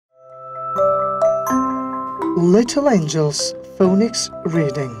Little Angels Phonics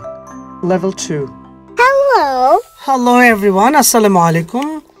Reading Level 2. Hello. Hello everyone. Assalamu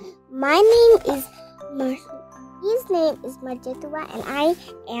alaikum. My name is his name is Majidwa and I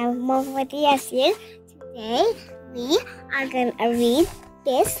am Mohammad Yeasir. Today we are gonna read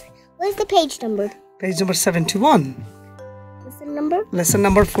this. What's the page number? Page number 71. Lesson number? Lesson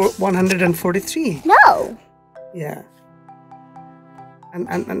number 143. No. Yeah.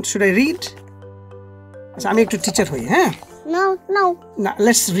 And should I read? আচ্ছা আমি একটু teacher হই হ্যাঁ No. না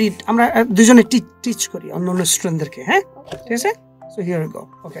let's read আমরা দুজনে teach করি অন্য স্টুডেন্টদেরকে হ্যাঁ ঠিক আছে so here we go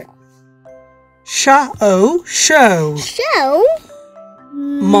okay show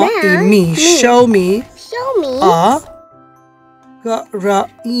me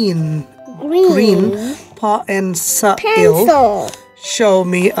a green pencil. Show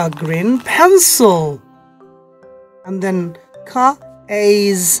me a green pencil. And then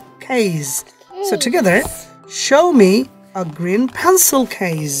case. So together, show me a green pencil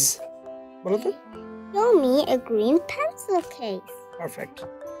case. Show me a green pencil case. Perfect.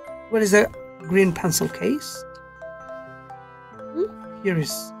 Where is the green pencil case? Here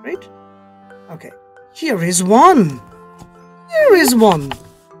is, right? Okay. Here is one.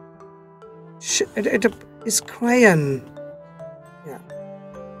 It is crayon. Yeah.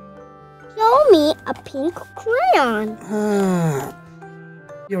 Show me a pink crayon.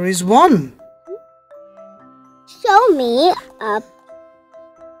 Here is one. Show me a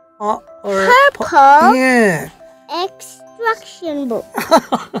purple instruction book.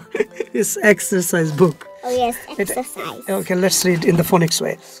 It's exercise book. Oh yes, exercise. Okay, let's read in the phonics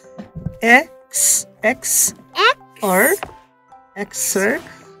way. Exercise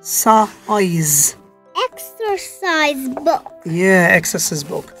book. Yeah, exercise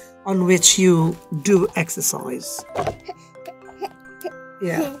book on which you do exercise.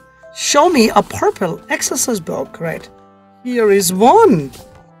 Yeah. Show me a purple exercise book, right? Here is one.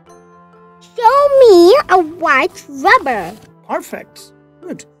 Show me a white rubber. Perfect.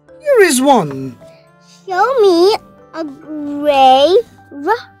 Good. Here is one. Show me a gray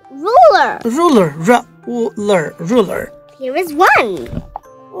ruler. Ruler. Here is one.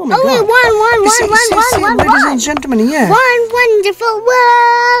 Oh my God. One. Ladies and gentlemen, yeah. One wonderful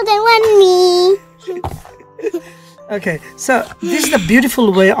world and one me. Okay, so this is the beautiful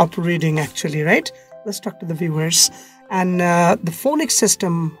way of reading actually, right? Let's talk to the viewers. And the phonics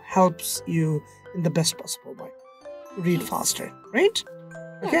system helps you in the best possible way. Read faster, right?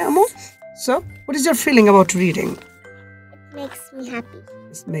 Okay, Amo? So, what is your feeling about reading? It makes me happy.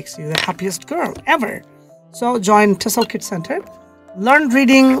 It makes you the happiest girl ever. So, join Tesolkids Center. Learn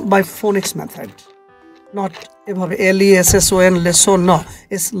reading by phonics method. Not LESSON lesson, no.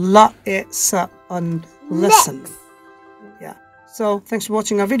 It's LA-SA-N lesson. Yeah. So, thanks for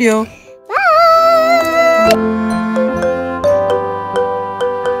watching our video. Bye!